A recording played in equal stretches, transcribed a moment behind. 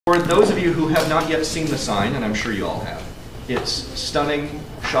For those of you who have not yet seen the sign, and I'm sure you all have, it's stunning,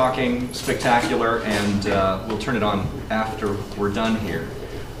 shocking, spectacular, and we'll turn it on after we're done here.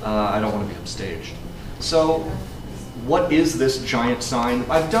 I don't want to be upstaged. So, what is this giant sign?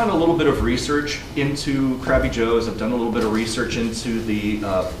 I've done a little bit of research into Craby Joe's. I've done a little bit of research into the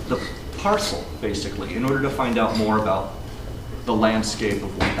parcel, basically, in order to find out more about the landscape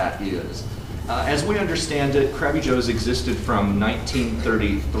of what that is. As we understand it, Craby Joe's existed from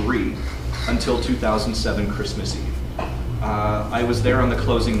 1933 until 2007 Christmas Eve. I was there on the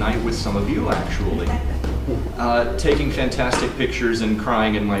closing night with some of you, actually, taking fantastic pictures and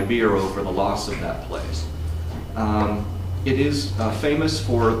crying in my beer over the loss of that place. It is famous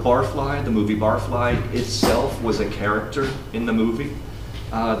for Barfly. The movie Barfly itself was a character in the movie.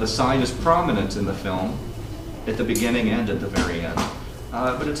 The sign is prominent in the film, at the beginning and at the very end.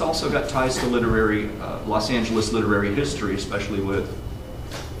 But it's also got ties to Los Angeles literary history, especially with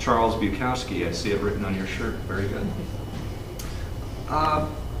Charles Bukowski. I see it written on your shirt. Very good.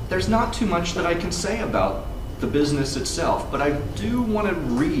 There's not too much that I can say about the business itself, but I do want to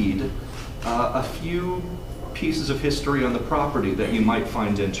read a few pieces of history on the property that you might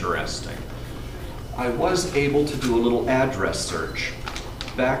find interesting. I was able to do a little address search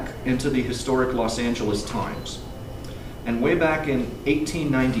back into the historic Los Angeles Times. And way back in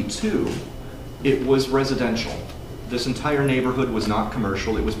 1892, it was residential. This entire neighborhood was not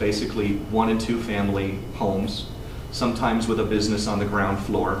commercial. It was basically 1- and 2-family homes, sometimes with a business on the ground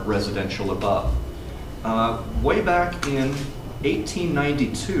floor, residential above. Way back in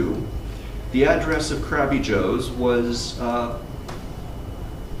 1892, the address of Craby Joe's was,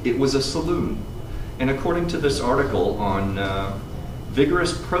 it was a saloon. And according to this article on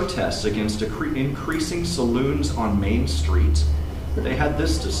vigorous protests against increasing saloons on Main Street, they had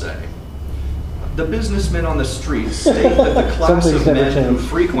this to say. The businessmen on the street state that the class of men who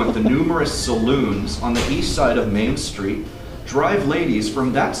frequent the numerous saloons on the east side of Main Street drive ladies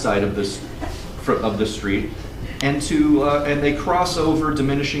from that side of the street and they cross over,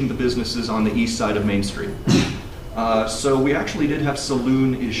 diminishing the businesses on the east side of Main Street. So we actually did have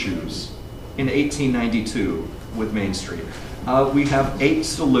saloon issues in 1892 with Main Street. We have 8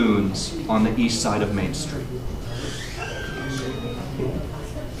 saloons on the east side of Main Street.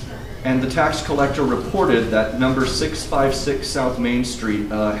 And the tax collector reported that number 656 South Main Street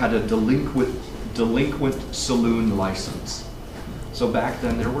had a delinquent saloon license. So back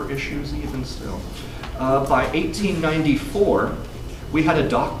then there were issues even still. By 1894, we had a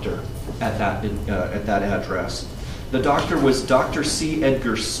doctor at that address. The doctor was Dr. C.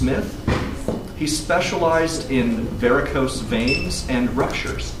 Edgar Smith. He specialized in varicose veins and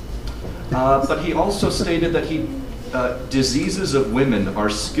ruptures. But he also stated that diseases of women are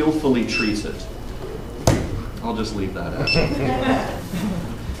skillfully treated. I'll just leave that as it.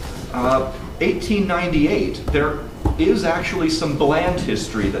 1898, there is actually some bland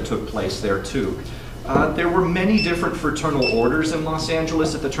history that took place there too. There were many different fraternal orders in Los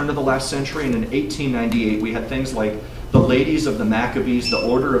Angeles at the turn of the last century, and in 1898 we had things like the Ladies of the Maccabees, the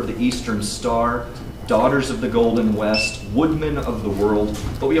Order of the Eastern Star, Daughters of the Golden West, Woodmen of the World,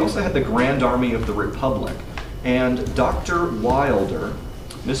 but we also had the Grand Army of the Republic. And Dr. Wilder,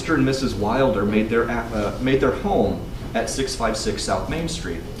 Mr. and Mrs. Wilder, made their home at 656 South Main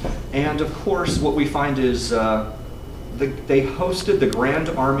Street. And of course, what we find is they hosted the Grand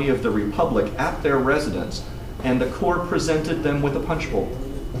Army of the Republic at their residence, and the Corps presented them with a punch bowl.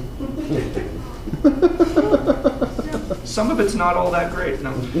 Some of it's not all that great.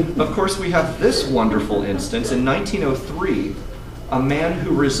 No. Of course, we have this wonderful instance. In 1903, a man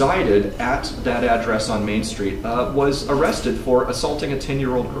who resided at that address on Main Street was arrested for assaulting a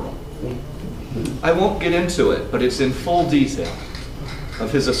 10-year-old girl. I won't get into it, but it's in full detail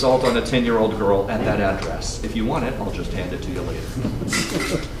of his assault on a 10-year-old girl at that address. If you want it, I'll just hand it to you later.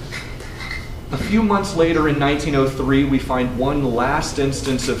 A few months later, in 1903, we find one last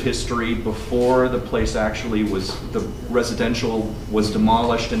instance of history before the place actually the residential was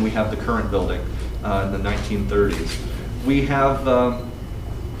demolished and we have the current building in the 1930s. We have a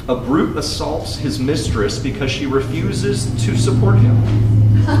brute assaults his mistress because she refuses to support him.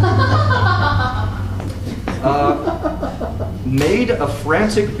 Made a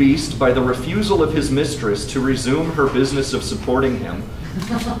frantic beast by the refusal of his mistress to resume her business of supporting him,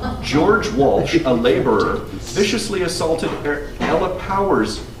 George Walsh, a laborer, viciously assaulted Ella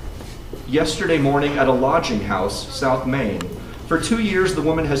Powers yesterday morning at a lodging house, South Main. For 2 years, the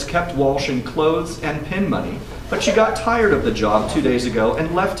woman has kept Walsh in clothes and pin money, but she got tired of the job 2 days ago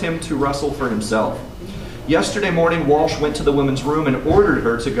and left him to rustle for himself. Yesterday morning, Walsh went to the woman's room and ordered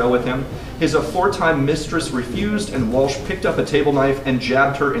her to go with him. His aforetime mistress refused, and Walsh picked up a table knife and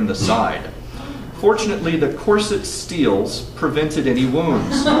jabbed her in the side. Fortunately, the corset steels prevented any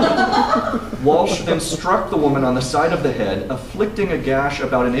wounds. Walsh then struck the woman on the side of the head, afflicting a gash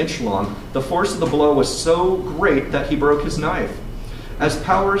about an inch long. The force of the blow was so great that he broke his knife. As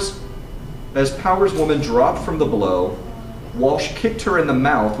Powers' woman dropped from the blow, Walsh kicked her in the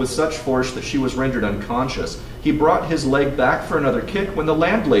mouth with such force that she was rendered unconscious. He brought his leg back for another kick when the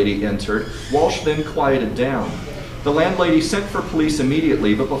landlady entered. Walsh then quieted down. The landlady sent for police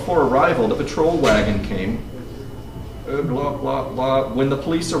immediately, but before arrival, the patrol wagon came. Blah, blah, blah. When the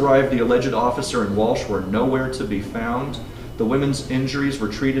police arrived, the alleged officer and Walsh were nowhere to be found. The women's injuries were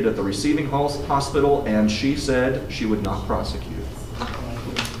treated at the receiving hospital, and she said she would not prosecute.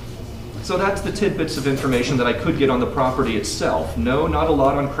 So that's the tidbits of information that I could get on the property itself. No, not a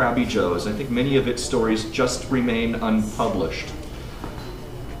lot on Craby Joe's. I think many of its stories just remain unpublished.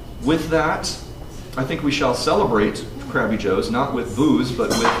 With that, I think we shall celebrate Craby Joe's, not with booze, but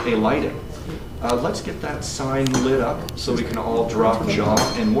with a lighting. Let's get that sign lit up so we can all drop jaw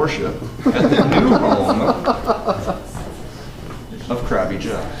and worship at the new home of Craby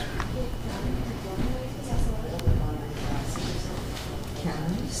Joe's.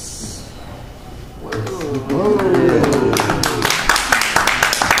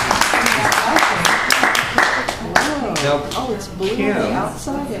 Oh, it's blue Kim, on the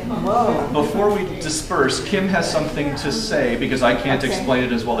outside? Whoa. Before we disperse, Kim has something to say because I can't explain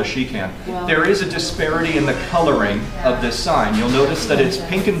it as well as she can. Well, there is a disparity in the coloring of this sign. You'll notice that it's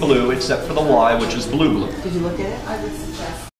pink and blue except for the Y, which is blue-blue. Did you look at it?